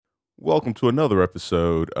Welcome to another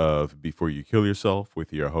episode of Before You Kill Yourself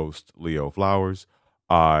with your host, Leo Flowers.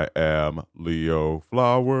 I am Leo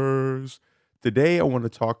Flowers. Today, I want to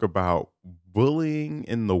talk about bullying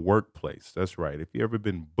in the workplace. That's right. If you ever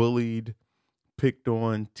been bullied, picked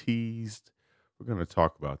on, teased, we're going to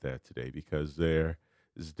talk about that today because there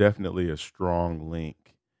is definitely a strong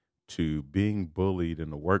link to being bullied in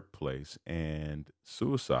the workplace and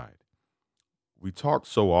suicide. We talk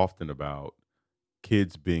so often about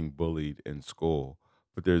kids being bullied in school,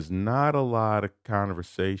 but there's not a lot of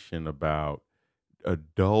conversation about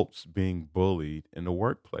adults being bullied in the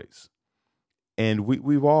workplace. And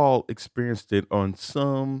we've all experienced it on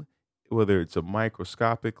some, whether it's a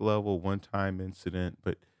microscopic level, one time incident,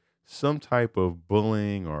 but some type of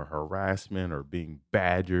bullying or harassment or being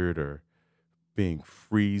badgered or being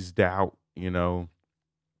freezed out,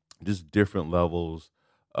 just different levels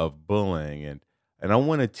of bullying. And I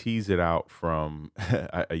want to tease it out from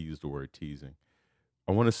I use the word teasing.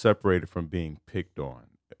 I want to separate it from being picked on.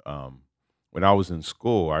 Um, when I was in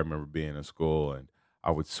school, I remember being in school and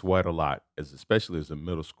I would sweat a lot, especially as a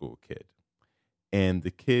middle school kid. And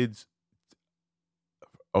the kids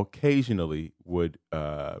occasionally would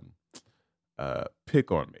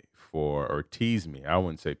pick on me for or tease me. I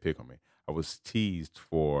wouldn't say pick on me. I was teased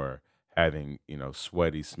for having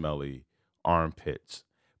sweaty, smelly armpits,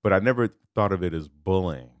 but I never thought of it as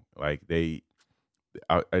bullying. Like they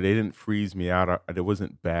didn't freeze me out. I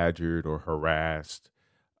wasn't badgered or harassed,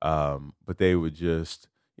 but they would just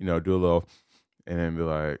do a little and then be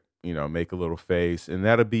like make a little face and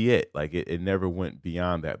that'll be it. Like it never went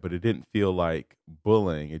beyond that, but it didn't feel like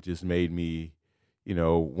bullying. It just made me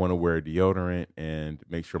want to wear deodorant and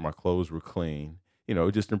make sure my clothes were clean.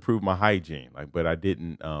 It just improved my hygiene. Like, but I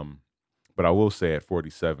didn't. But I will say, at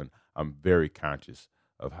 47, I'm very conscious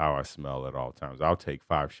of how I smell at all times. I'll take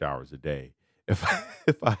 5 showers a day if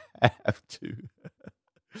if I have to,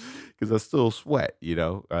 because I still sweat.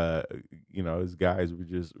 As guys,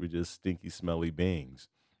 we're just stinky, smelly beings.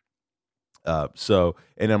 And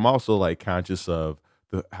I'm also like conscious of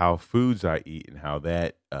how foods I eat and how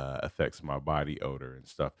that affects my body odor and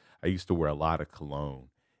stuff. I used to wear a lot of cologne,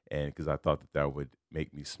 and because I thought that would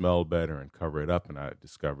make me smell better and cover it up, and I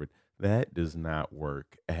discovered that does not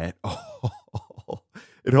work at all.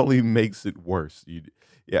 It only makes it worse.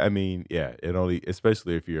 Yeah, I mean, yeah, it only,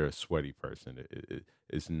 especially if you're a sweaty person,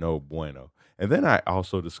 it's no bueno. And then I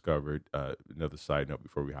also discovered another side note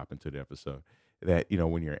before we hop into the episode that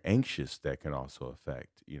when you're anxious, that can also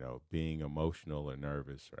affect being emotional or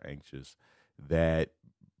nervous or anxious. That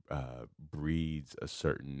breeds a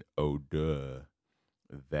certain odor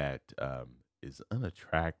that is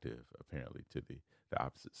unattractive apparently to the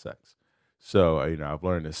opposite sex. So I've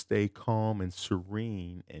learned to stay calm and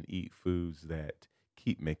serene and eat foods that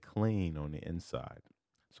keep me clean on the inside,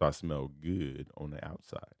 so I smell good on the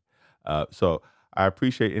outside. So I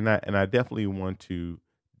appreciate, and I definitely want to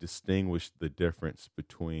distinguish the difference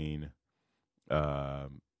between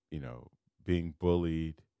um, you know being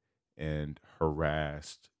bullied and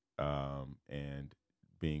harassed, and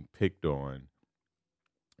being picked on.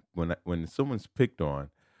 When someone's picked on,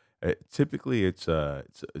 typically it's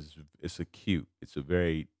acute. It's a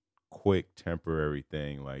very quick, temporary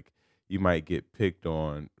thing. Like you might get picked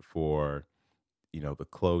on for the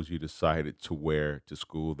clothes you decided to wear to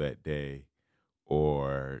school that day,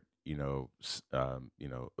 or the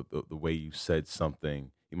way you said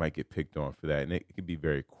something. You might get picked on for that, and it can be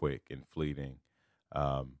very quick and fleeting.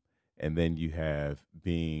 Um, and then you have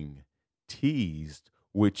being teased,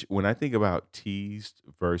 which when I think about teased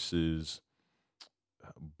versus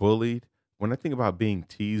bullied, when I think about being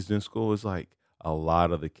teased in school, it's like a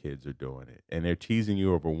lot of the kids are doing it, and they're teasing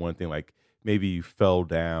you over one thing, like maybe you fell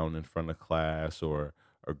down in front of class, or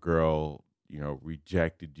a girl,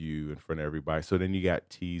 rejected you in front of everybody. So then you got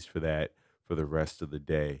teased for that for the rest of the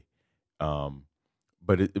day. Um,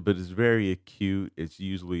 but it's very acute. It's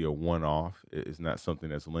usually a one off. It's not something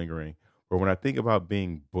that's lingering. But when I think about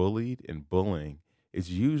being bullied and bullying, it's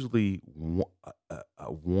usually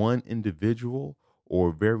one individual or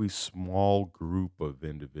a very small group of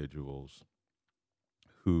individuals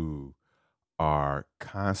who are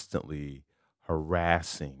constantly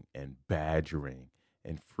harassing and badgering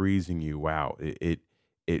and freezing you out.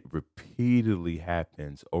 It repeatedly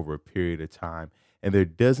happens over a period of time, and there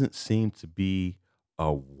doesn't seem to be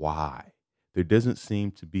a why. There doesn't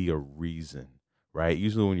seem to be a reason, right?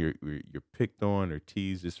 Usually, when you're picked on or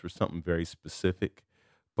teased, it's for something very specific.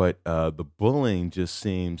 But the bullying just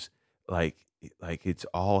seems like it's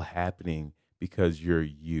all happening because you're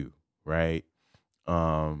you, right?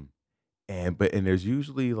 Um, and there's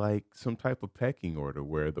usually like some type of pecking order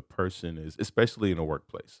where the person is, especially in a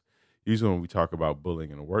workplace. usually when we talk about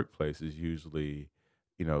bullying in the workplace is usually,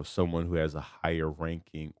 someone who has a higher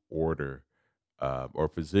ranking order or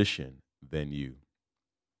position than you.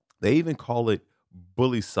 They even call it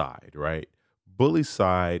bully side, right? Bully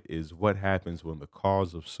side is what happens when the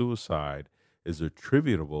cause of suicide is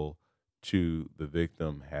attributable to the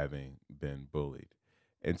victim having been bullied.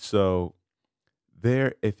 And so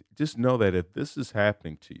there, if just know that if this is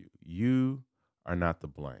happening to you, you are not to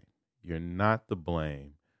blame. You're not to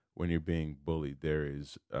blame when you're being bullied.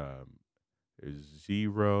 There's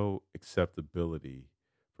zero acceptability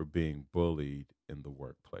for being bullied in the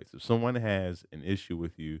workplace. If someone has an issue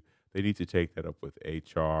with you, they need to take that up with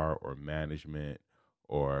HR or management,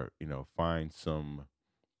 or find some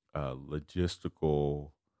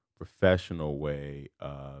logistical, professional way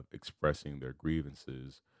of expressing their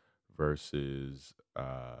grievances versus,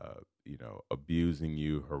 abusing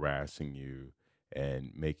you, harassing you,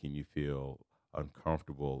 and making you feel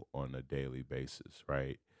uncomfortable on a daily basis,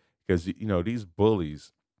 right? Because, these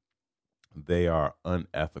bullies, they are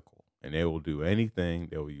unethical and they will do anything,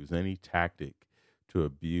 they will use any tactic to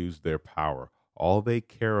abuse their power. All they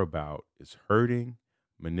care about is hurting,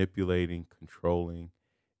 manipulating, controlling,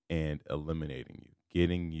 and eliminating you,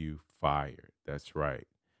 getting you fired. That's right.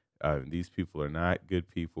 These people are not good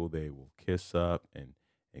people. They will kiss up and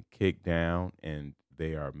kick down, and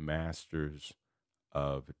they are masters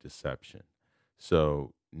of deception.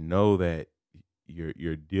 So know that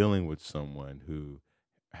you're dealing with someone who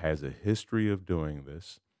has a history of doing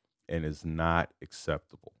this and is not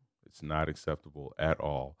acceptable. It's not acceptable at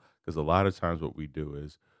all, because a lot of times what we do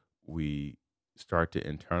is we start to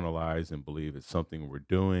internalize and believe it's something we're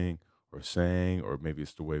doing or saying, or maybe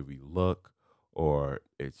it's the way we look, or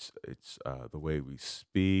it's the way we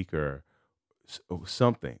speak, or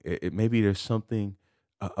something. Maybe there's something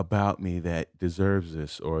about me that deserves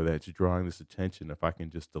this or that's drawing this attention. If I can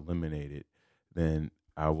just eliminate it, then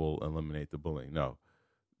I will eliminate the bullying. No,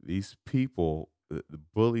 these people, the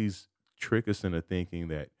bullies, trick us into thinking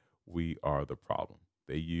that we are the problem.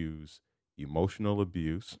 They use emotional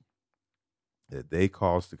abuse that they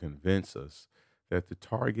cause to convince us that the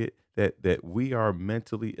target that we are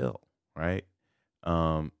mentally ill, right?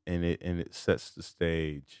 And it sets the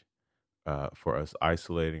stage for us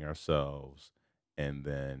isolating ourselves, and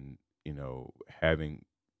then having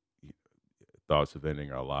thoughts of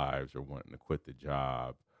ending our lives or wanting to quit the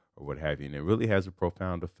job or what have you. And it really has a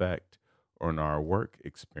profound effect on our work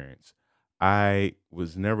experience. I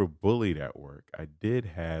was never bullied at work. I did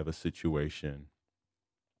have a situation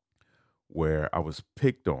where I was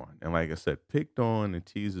picked on. And like I said, picked on and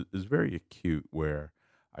teased is very acute. Where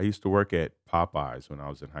I used to work at Popeyes when I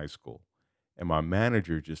was in high school. And my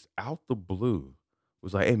manager just out the blue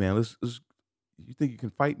was like, "Hey man, let's you think you can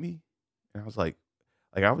fight me?" And I was like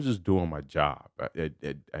I was just doing my job.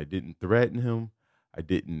 I didn't threaten him. I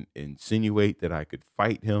didn't insinuate that I could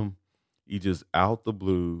fight him. He just out the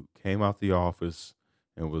blue came out the office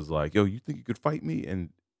and was like, "Yo, you think you could fight me?"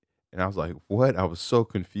 And I was like, "What?" I was so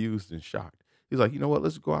confused and shocked. He's like, "You know what?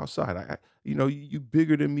 Let's go outside. You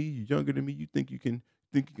bigger than me, you younger than me. You think you can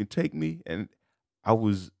take me?" And I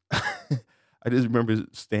was, I just remember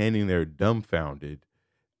standing there dumbfounded.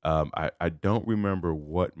 I don't remember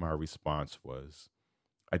what my response was.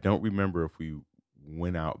 I don't remember if we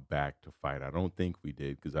went out back to fight. I don't think we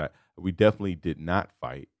did, because we definitely did not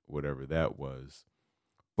fight, whatever that was.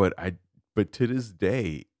 But to this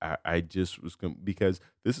day, I just because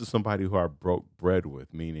this is somebody who I broke bread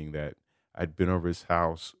with, meaning that I'd been over his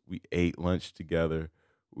house, we ate lunch together,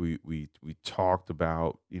 we talked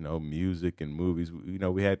about music and movies.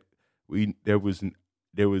 We had we there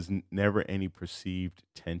was never any perceived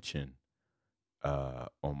tension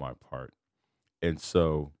on my part, and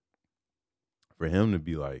so for him to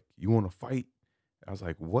be like, "You want to fight?" I was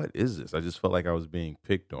like, "What is this?" I just felt like I was being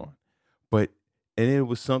picked on. But and it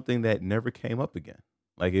was something that never came up again.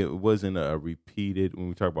 Like, it wasn't a repeated, when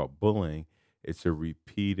we talk about bullying, it's a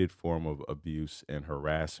repeated form of abuse and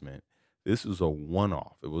harassment. This was a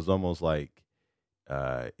one-off. It was almost like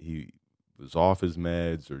he was off his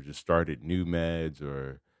meds or just started new meds,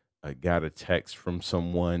 or got a text from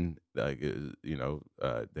someone like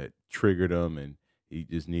that triggered him, and he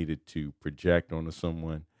just needed to project onto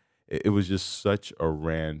someone. It was just such a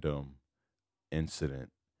random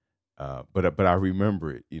incident, but I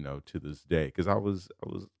remember it, to this day, because I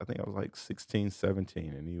think I was like 16,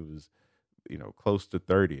 17, and he was, close to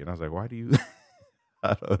 30, and I was like, why do you?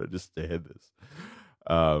 I don't understand this.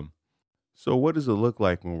 Um, so what does it look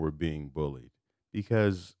like when we're being bullied?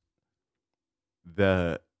 Because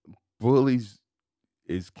the bullies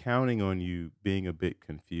is counting on you being a bit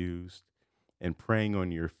confused and preying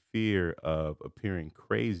on your fear of appearing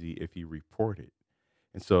crazy if you report it.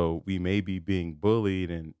 And so we may be being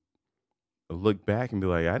bullied and look back and be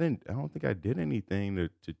like, I don't think I did anything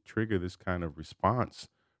to trigger this kind of response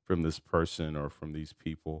from this person or from these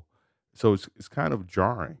people. So it's kind of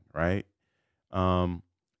jarring, right? Um,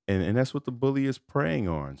 and that's what the bully is preying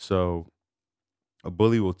on. So a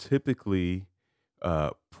bully will typically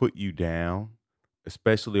put you down,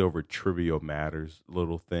 especially over trivial matters,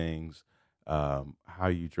 little things, how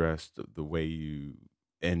you dress, the way you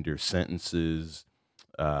end your sentences,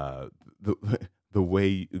 the the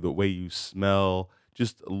way you smell,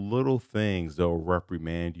 just little things they'll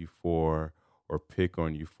reprimand you for or pick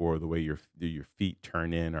on you for the way your feet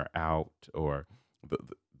turn in or out, or the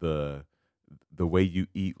the the way you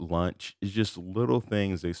eat lunch is just little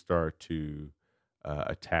things they start to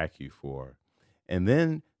attack you for. And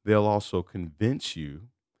then they'll also convince you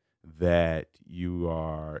that you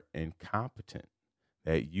are incompetent,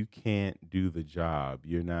 that you can't do the job,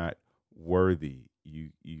 you're not worthy,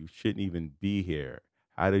 you shouldn't even be here.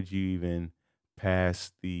 How did you even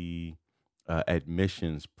pass the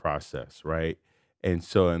admissions process, right? And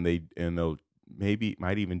they'll maybe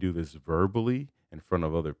might even do this verbally in front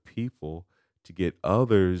of other people to get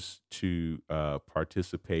others to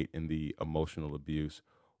participate in the emotional abuse,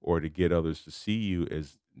 or to get others to see you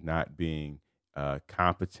as not being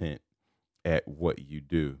competent at what you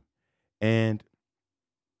do. And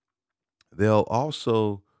they'll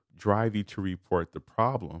also drive you to report the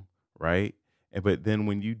problem, right? And but then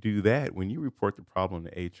when you do that, when you report the problem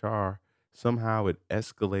to HR, somehow it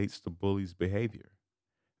escalates the bully's behavior.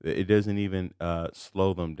 It doesn't even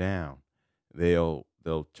slow them down. They'll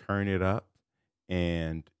turn it up,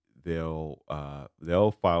 and they'll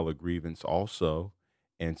file a grievance also,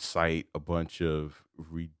 and cite a bunch of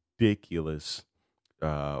ridiculous,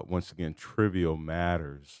 once again, trivial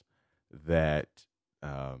matters that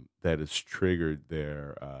that has triggered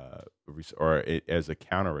their as a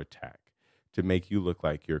counterattack to make you look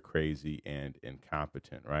like you're crazy and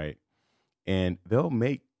incompetent, right? And they'll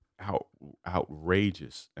make out,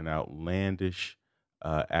 outrageous and outlandish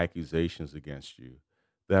accusations against you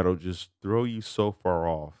that'll just throw you so far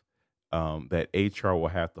off, that HR will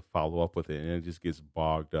have to follow up with it, and it just gets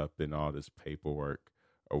bogged up in all this paperwork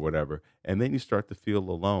or whatever. And then you start to feel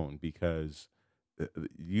alone because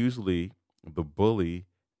usually the bully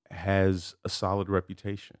has a solid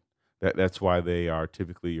reputation. That's why they are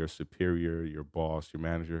typically your superior, your boss, your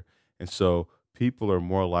manager, and so people are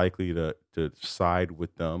more likely to side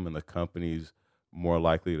with them, and the company's more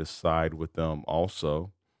likely to side with them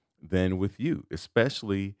also than with you,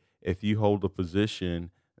 especially if you hold a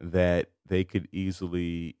position that they could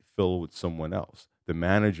easily fill with someone else. The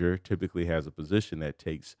manager typically has a position that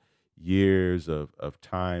takes years of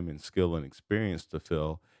time and skill and experience to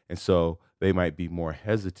fill. And so they might be more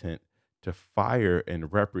hesitant to fire and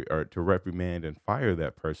or to reprimand and fire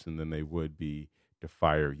that person than they would be to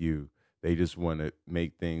fire you. They just want to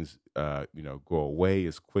make things, go away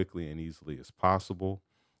as quickly and easily as possible.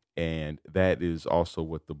 And that is also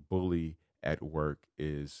what the bully at work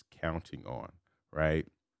is counting on, right?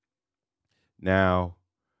 Now,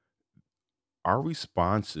 our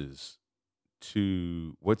responses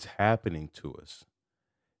to what's happening to us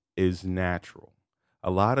is natural.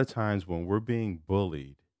 A lot of times when we're being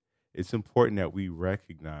bullied, it's important that we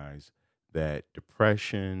recognize that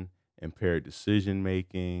depression, impaired decision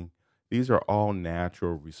making, these are all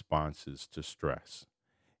natural responses to stress.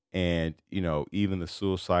 And, even the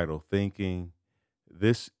suicidal thinking,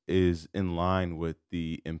 this is in line with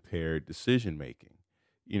the impaired decision making,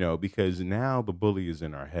 because now the bully is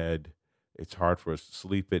in our head. It's hard for us to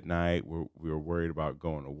sleep at night. We're worried about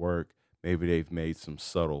going to work. Maybe they've made some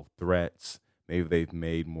subtle threats. Maybe they've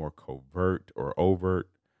made more covert or overt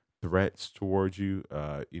threats towards you,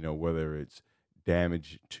 whether it's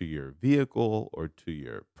damage to your vehicle or to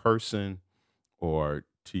your person or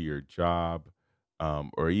to your job,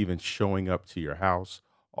 or even showing up to your house.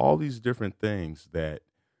 All these different things that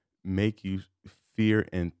make you fear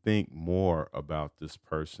and think more about this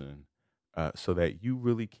person, so that you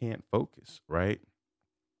really can't focus, right?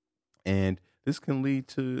 And this can lead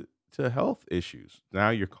to health issues.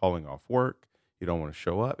 Now you're calling off work, you don't want to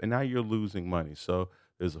show up, and now you're losing money. So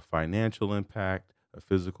there's a financial impact, a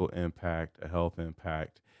physical impact, a health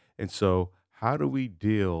impact. And so how do we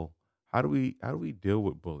deal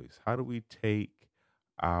with bullies? How do we take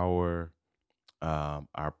our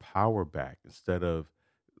our power back instead of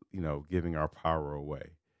giving our power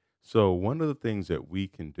away? So one of the things that we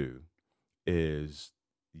can do is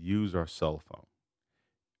use our cell phone.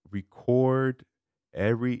 Record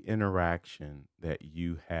every interaction that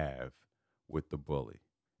you have with the bully.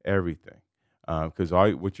 Everything. because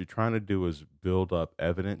all what you're trying to do is build up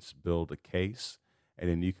evidence, build a case, and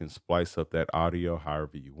then you can splice up that audio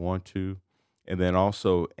however you want to. And then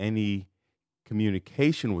also any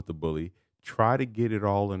communication with the bully, try to get it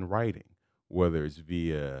all in writing, whether it's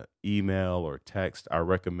via email or text. I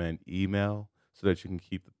recommend email so that you can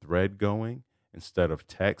keep the thread going instead of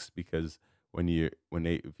text, because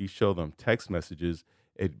if you show them text messages,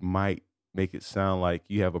 it might make it sound like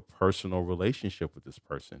you have a personal relationship with this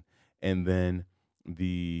person. And then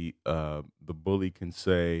the bully can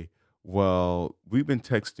say, well, we've been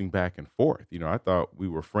texting back and forth. I thought we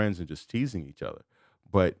were friends and just teasing each other.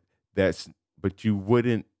 But that's but you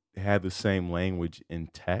wouldn't have the same language in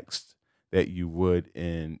text that you would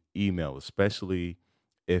in email, especially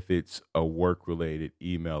if it's a work related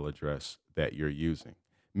email address that you're using.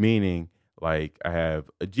 Meaning, like, I have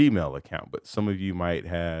a Gmail account, but some of you might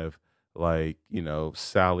have, like,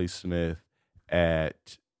 Sally Smith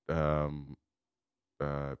at um,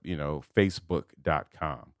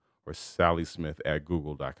 Facebook.com or Sally Smith at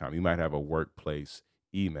Google.com. You might have a workplace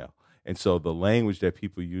email. And so the language that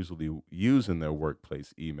people usually use in their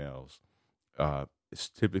workplace emails is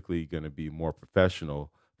typically going to be more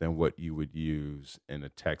professional than what you would use in a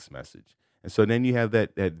text message. And so then you have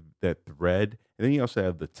that thread, and then you also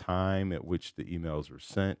have the time at which the emails were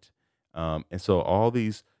sent. And so all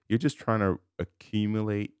these, you're just trying to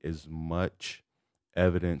accumulate as much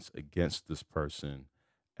evidence against this person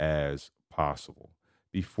as possible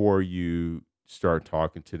before you start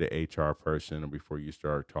talking to the HR person or before you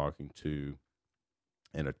start talking to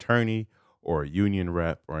an attorney or a union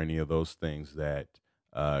rep or any of those things that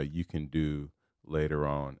you can do later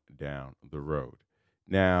on down the road.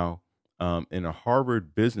 Now, in a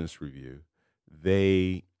Harvard Business Review,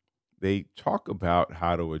 they they talk about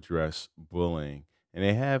how to address bullying, and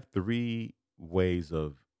they have three ways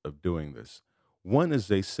of doing this. One is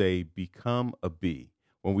they say become a bee.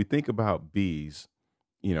 When we think about bees,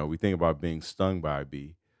 we think about being stung by a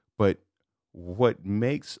bee, but what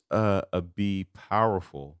makes a bee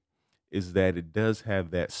powerful is that it does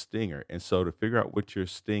have that stinger. And so to figure out what your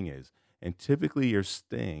sting is, and typically your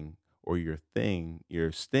sting or your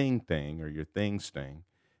sting thing or your thing sting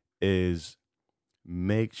is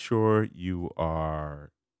make sure you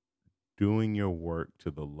are doing your work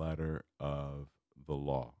to the letter of the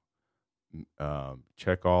law.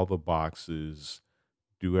 Check all the boxes,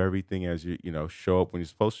 do everything as show up when you're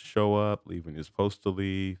supposed to show up, leave when you're supposed to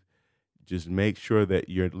leave. Just make sure that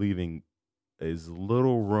you're leaving as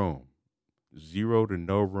little room, zero to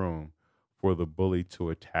no room for the bully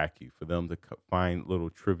to attack you, for them to find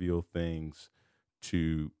little trivial things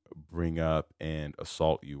to bring up and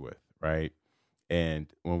assault you with, right?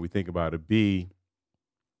 And when we think about a bee,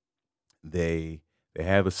 they they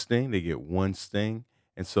have a sting, they get one sting,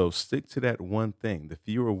 and so stick to that one thing. The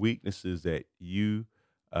fewer weaknesses that you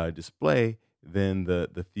display, then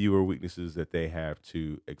the fewer weaknesses that they have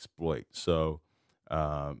to exploit. So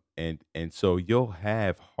and so you'll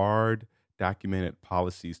have hard documented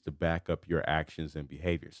policies to back up your actions and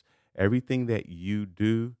behaviors. Everything that you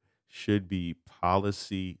do should be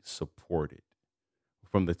policy supported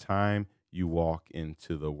from the time you walk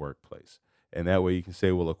into the workplace. And that way you can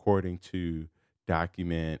say, well, according to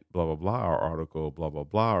document blah, blah, blah, or article blah, blah,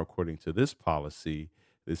 blah, or according to this policy,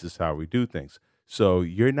 this is how we do things. So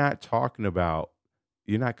you're not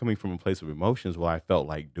coming from a place of emotions. Well, I felt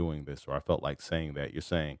like doing this or I felt like saying that. You're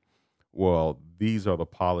saying, well, these are the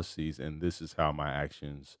policies and this is how my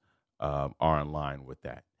actions are in line with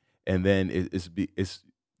that. And then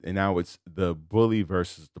and now it's the bully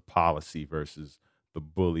versus the policy versus the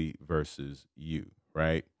bully versus you,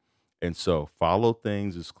 right? And so follow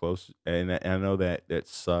things as close. And I know that that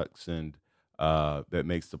sucks, and that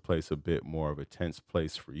makes the place a bit more of a tense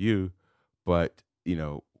place for you. But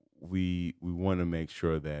we want to make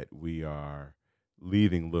sure that we are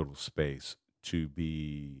leaving little space to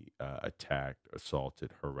be attacked,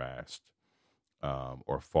 assaulted, harassed,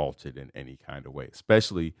 or faulted in any kind of way,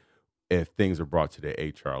 especially if things are brought to the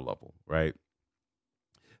HR level, right?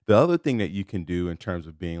 The other thing that you can do in terms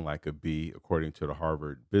of being like a B, according to the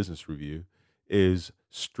Harvard Business Review, is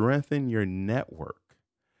strengthen your network.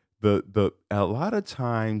 The A lot of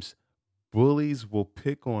times bullies will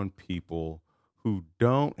pick on people who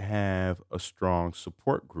don't have a strong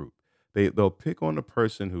support group. They'll pick on the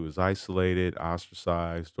person who is isolated,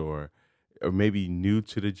 ostracized, or maybe new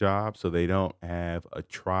to the job, so they don't have a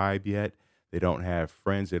tribe yet. They don't have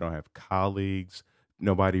friends. They don't have colleagues.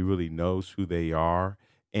 Nobody really knows who they are,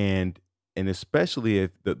 and especially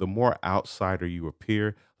if the more outsider you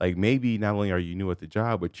appear, like maybe not only are you new at the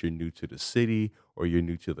job, but you're new to the city or you're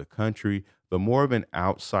new to the country. The more of an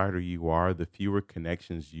outsider you are, the fewer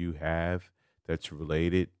connections you have that's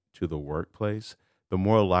related to the workplace, the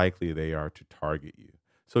more likely they are to target you.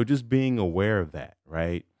 So just being aware of that,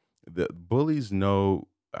 right? The bullies know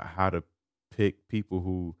how to pick people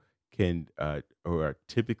who can or are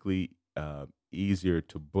typically easier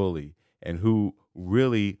to bully and who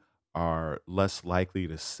really are less likely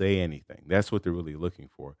to say anything. That's what they're really looking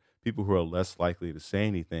for. People who are less likely to say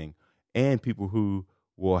anything and people who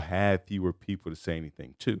will have fewer people to say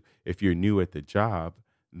anything to. If you're new at the job,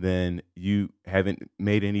 then you haven't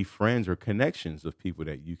made any friends or connections of people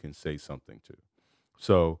that you can say something to.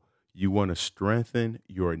 So you want to strengthen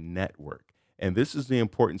your network. And this is the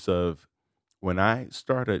importance of when I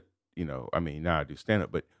started, I mean, now I do stand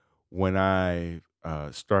up, but when I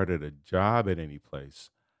started a job at any place,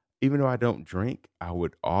 even though I don't drink, I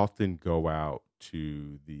would often go out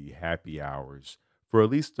to the happy hours for at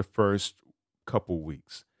least the first couple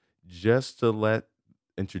weeks just to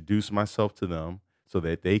introduce myself to them so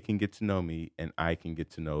that they can get to know me and I can get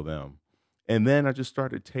to know them. And then I just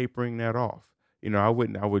started tapering that off. I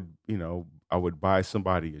would buy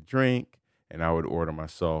somebody a drink and I would order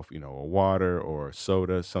myself, a water or a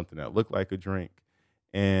soda, something that looked like a drink.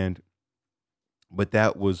 And but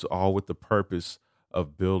that was all with the purpose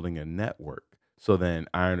of building a network. So then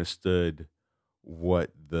I understood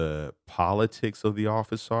what the politics of the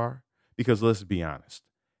office are. Because let's be honest,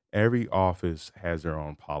 every office has their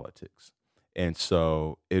own politics. And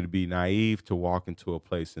so it'd be naive to walk into a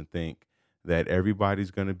place and think that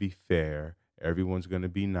everybody's going to be fair, everyone's going to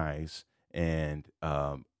be nice, and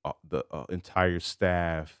the entire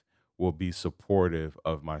staff will be supportive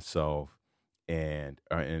of myself and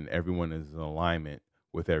everyone is in alignment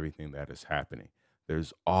with everything that is happening.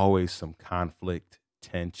 There's always some conflict,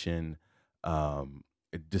 tension,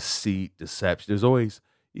 deceit, deception. There's always,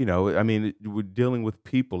 I mean, we're dealing with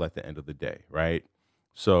people at the end of the day, right?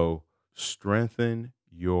 So strengthen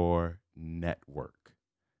your network.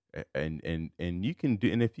 And you can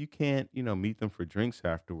do, and if you can't, meet them for drinks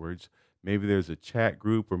afterwards, maybe there's a chat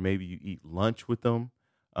group or maybe you eat lunch with them.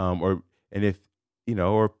 Or and if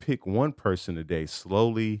or pick one person a day,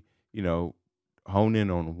 slowly, you know, hone in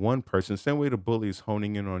on one person. Same way the bully is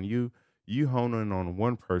honing in on you, you hone in on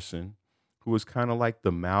one person who is kind of like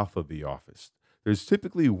the mouth of the office. There's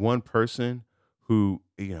typically one person who,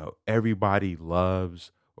 everybody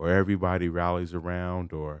loves or everybody rallies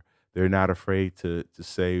around or they're not afraid to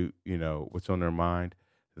say, what's on their mind.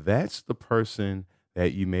 That's the person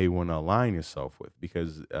that you may want to align yourself with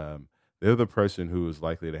because they're the person who is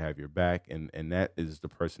likely to have your back, and that is the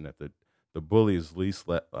person that the bully is least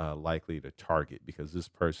likely to target because this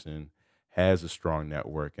person has a strong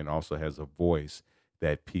network and also has a voice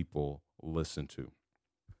that people listen to.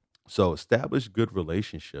 So establish good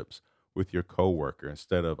relationships with your coworker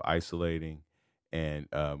instead of isolating and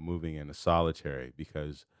moving into solitary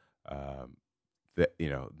because um, that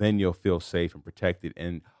then you'll feel safe and protected,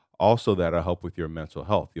 and also that'll help with your mental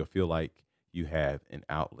health. You'll feel like you have an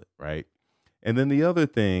outlet, right? And then the other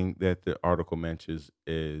thing that the article mentions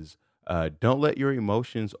is don't let your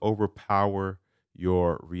emotions overpower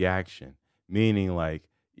your reaction. Meaning, like,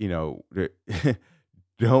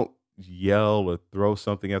 don't yell or throw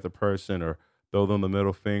something at the person or throw them the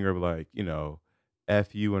middle finger, like,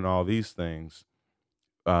 F you and all these things.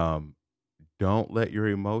 Um, don't let your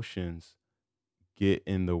emotions get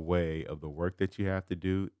in the way of the work that you have to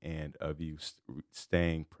do and of you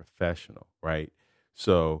staying professional, right?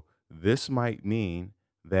 So this might mean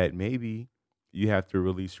that maybe you have to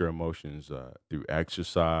release your emotions through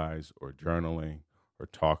exercise or journaling or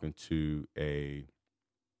talking to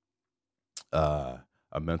uh,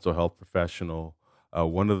 a mental health professional.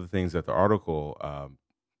 One of the things that the article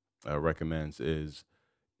recommends is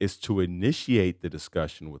to initiate the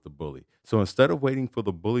discussion with the bully. So instead of waiting for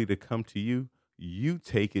the bully to come to you, you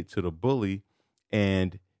take it to the bully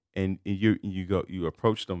and you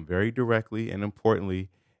approach them very directly and importantly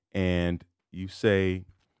and you say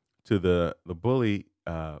to the bully,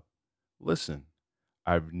 listen,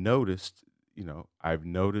 I've noticed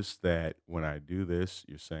that when I do this,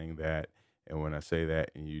 you're saying that, and when I say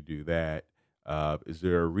that and you do that, is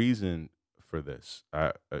there a reason for this?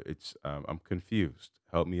 I'm confused.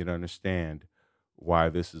 Help me to understand why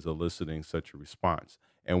this is eliciting such a response.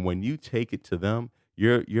 And when you take it to them,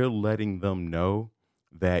 you're letting them know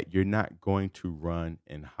that you're not going to run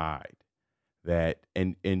and hide that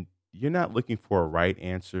and you're not looking for a right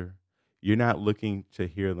answer. You're not looking to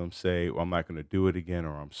hear them say, well, I'm not going to do it again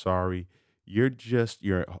or I'm sorry. Your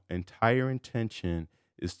entire intention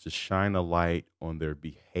is to shine a light on their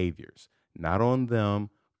behaviors, not on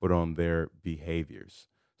them, but on their behaviors.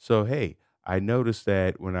 So, hey, I noticed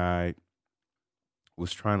that when I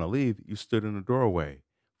was trying to leave, you stood in the doorway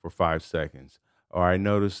for 5 seconds. Or I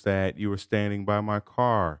noticed that you were standing by my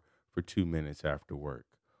car for 2 minutes after work.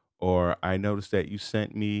 Or I noticed that you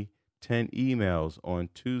sent me 10 emails on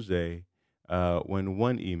Tuesday when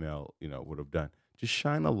one email, would have done. Just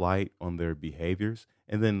shine a light on their behaviors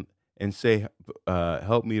and say,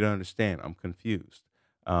 help me to understand. I'm confused.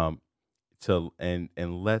 Um, and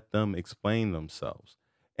let them explain themselves.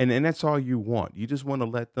 And that's all you want. You just want to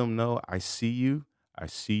let them know, I see you, I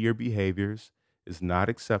see your behaviors is not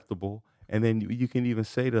acceptable. And then you can even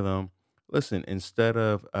say to them, listen, instead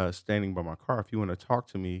of standing by my car, if you want to talk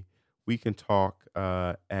to me, we can talk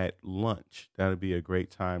at lunch. That would be a great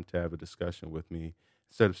time to have a discussion with me.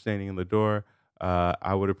 Instead of standing in the door,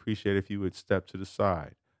 I would appreciate if you would step to the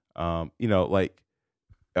side. Like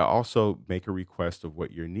also make a request of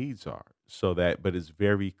what your needs are so that, but it's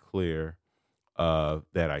very clear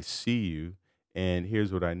that I see you and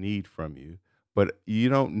here's what I need from you. But you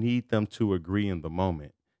don't need them to agree in the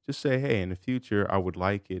moment. Just say, hey, in the future, I would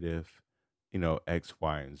like it if, X,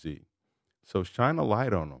 Y, and Z. So shine a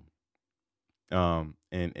light on them,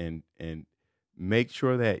 and make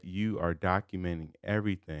sure that you are documenting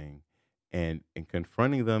everything and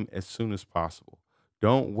confronting them as soon as possible.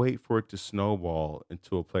 Don't wait for it to snowball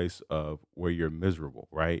into a place of where you're miserable,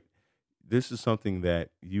 right? This is something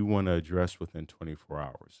that you want to address within 24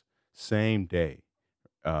 hours, same day,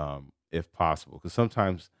 if possible. Because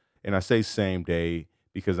sometimes, and I say same day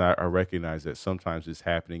because I recognize that sometimes it's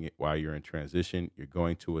happening while you're in transition. You're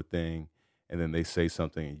going to a thing, and then they say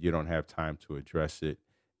something, and you don't have time to address it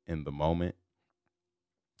in the moment.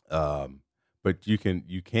 Um, but you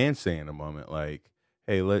can say in a moment like,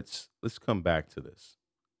 "Hey, let's come back to this,"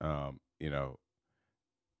 um, you know,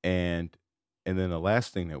 and and then the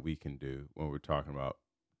last thing that we can do when we're talking about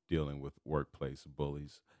dealing with workplace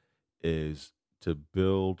bullies is to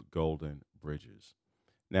build golden bridges.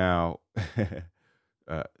 Now,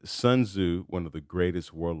 Sun Tzu, one of the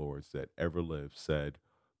greatest warlords that ever lived, said,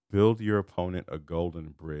 "Build your opponent a golden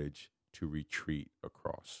bridge to retreat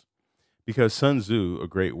across." Because Sun Tzu, a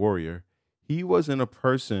great warrior, he wasn't a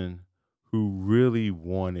person who really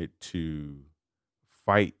wanted to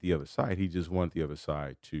fight the other side. He just wanted the other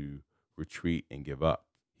side to retreat and give up.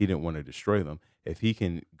 He didn't want to destroy them. If he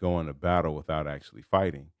can go on a battle without actually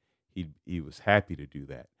fighting, he was happy to do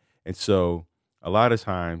that. And so a lot of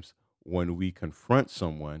times when we confront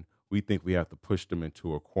someone, we think we have to push them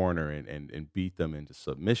into a corner and beat them into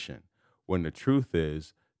submission. When the truth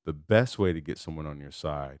is, the best way to get someone on your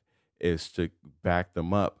side is to back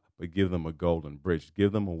them up, but give them a golden bridge,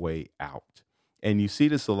 give them a way out. And you see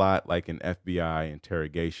this a lot like in FBI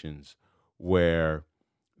interrogations where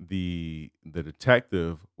the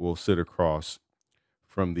detective will sit across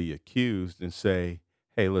from the accused and say,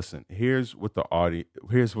 "Hey, listen, here's what the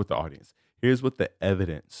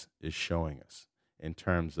evidence is showing us in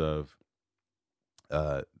terms of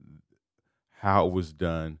uh, how it was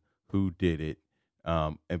done, who did it,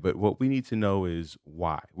 but what we need to know is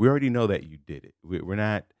why. We already know that you did it. We're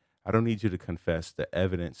not. I don't need you to confess. The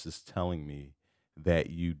evidence is telling me that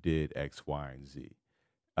you did X, Y, and Z.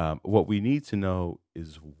 What we need to know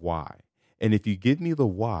is why. And if you give me the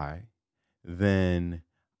why, then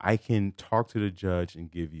I can talk to the judge and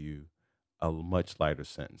give you a much lighter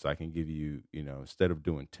sentence. I can give you, instead of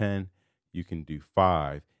doing 10, you can do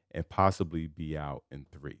 5 and possibly be out in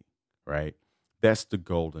 3, right? That's the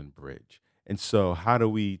golden bridge. And so, how do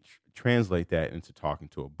we translate that into talking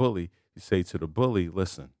to a bully? You say to the bully,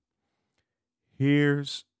 listen,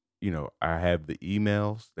 here's, I have the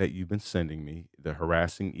emails that you've been sending me, the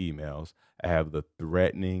harassing emails. I have the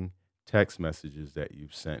threatening text messages that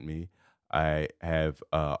you've sent me. I have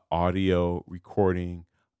audio recording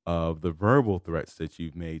of the verbal threats that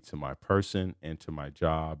you've made to my person and to my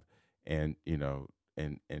job and,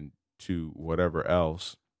 and to whatever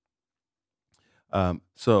else.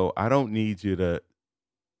 So I don't need you to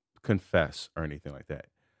confess or anything like that.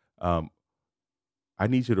 Um, I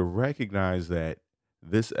need you to recognize that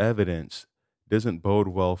this evidence doesn't bode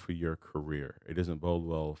well for your career. It doesn't bode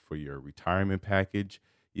well for your retirement package.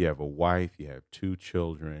 You have a wife, you have 2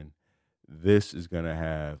 children. This is going to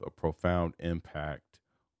have a profound impact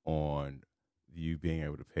on you being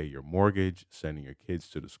able to pay your mortgage, sending your kids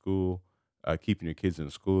to the school, keeping your kids in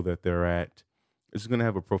the school that they're at. It's going to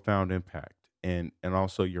have a profound impact, and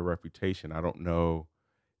also your reputation. I don't know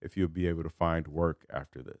if you'll be able to find work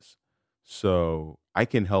after this. So I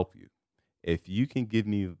can help you. If you can give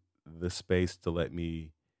me the space to let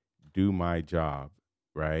me do my job,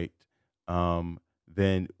 right?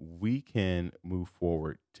 Then we can move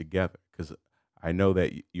forward together because I know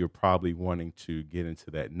that you're probably wanting to get into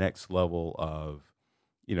that next level of,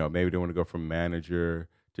 maybe they want to go from manager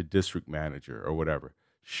to district manager or whatever.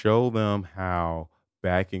 Show them how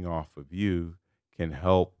backing off of you can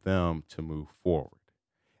help them to move forward.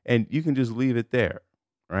 And you can just leave it there,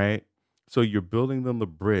 right? So you're building them a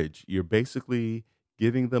bridge. You're basically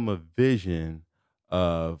giving them a vision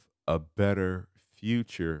of a better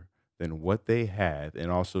future than what they had,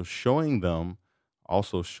 and also showing them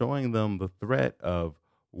the threat of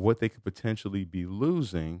what they could potentially be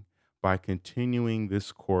losing by continuing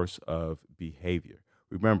this course of behavior.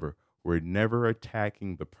 Remember, we're never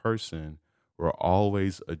attacking the person, we're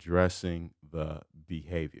always addressing the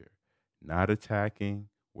behavior. Not attacking,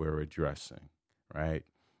 we're addressing, right?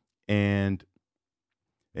 And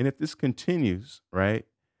and if this continues, right,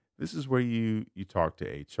 this is where you talk to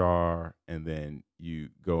HR, and then you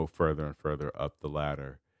go further and further up the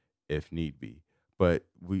ladder if need be. But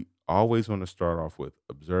we always want to start off with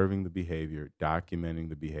observing the behavior, documenting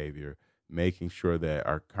the behavior, making sure that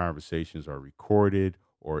our conversations are recorded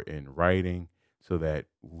or in writing so that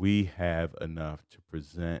we have enough to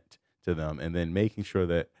present to them, and then making sure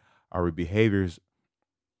that our behaviors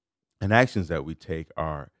and actions that we take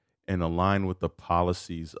are in align with the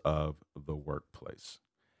policies of the workplace,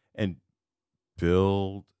 and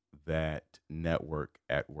build that network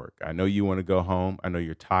at work. I know you want to go home. I know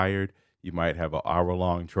you're tired. You might have an hour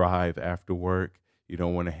long drive after work. You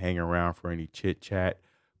don't want to hang around for any chit chat,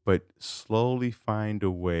 but slowly find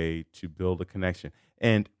a way to build a connection.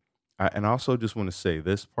 And also just want to say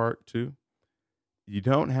this part too. You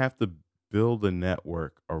don't have to build a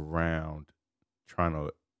network around trying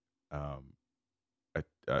to um,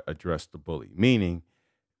 address the bully. Meaning,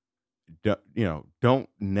 don't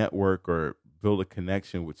network or build a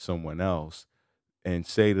connection with someone else and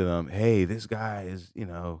say to them, "Hey, this guy is,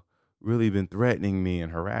 really been threatening me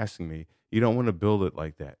and harassing me." You don't want to build it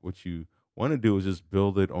like that. What you want to do is just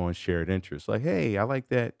build it on shared interests. Like, "Hey, I like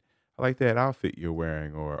that. I like that outfit you're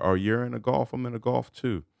wearing," or "You're into golf. I'm into golf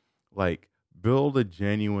too." Like, build a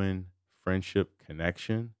genuine friendship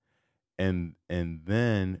connection, and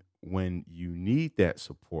then when you need that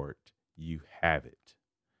support, you have it.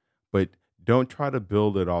 But don't try to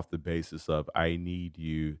build it off the basis of, "I need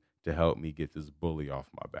you to help me get this bully off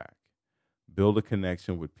my back." Build a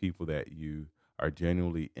connection with people that you are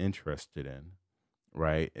genuinely interested in,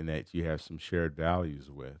 right? And that you have some shared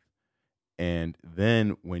values with. And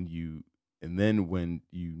then when you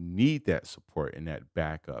need that support and that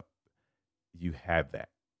backup, you have that.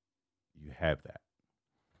 You have that.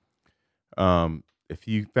 If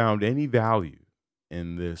you found any value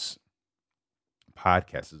in this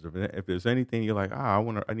podcast, if there's anything you're like,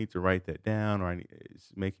 I need to write that down, or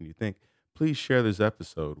it's making you think, please share this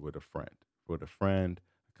episode with a friend, a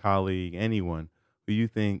colleague, anyone who you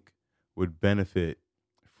think would benefit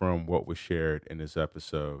from what was shared in this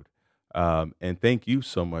episode. And thank you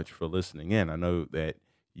so much for listening in. I know that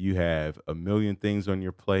you have a million things on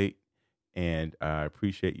your plate, and I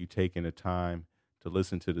appreciate you taking the time to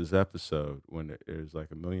listen to this episode when there's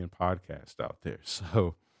like a million podcasts out there.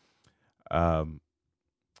 So, um,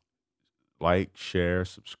 like, share,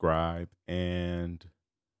 subscribe, and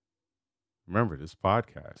remember, this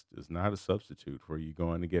podcast is not a substitute for you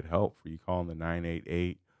going to get help, for you calling the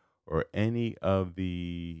 988 or any of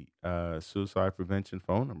the suicide prevention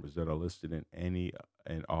phone numbers that are listed in any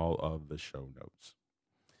and all of the show notes.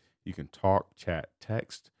 You can talk, chat,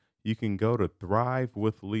 text. You can go to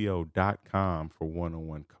thrivewithleo.com for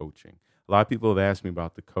one-on-one coaching. A lot of people have asked me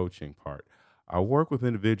about the coaching part. I work with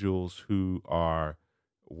individuals who are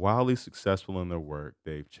wildly successful in their work.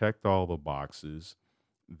 They've checked all the boxes.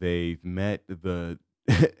 They've met the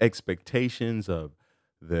expectations of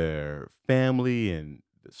their family and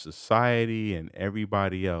the society and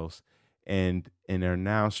everybody else, and are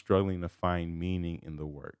now struggling to find meaning in the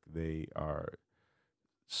work. They are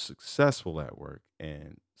successful at work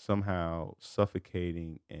and somehow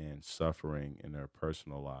suffocating and suffering in their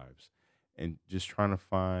personal lives, and just trying to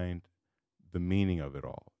find the meaning of it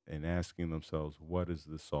all and asking themselves, what is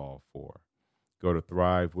this all for? Go to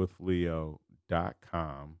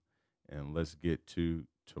thrivewithleo.com, and let's get to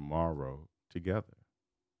tomorrow together.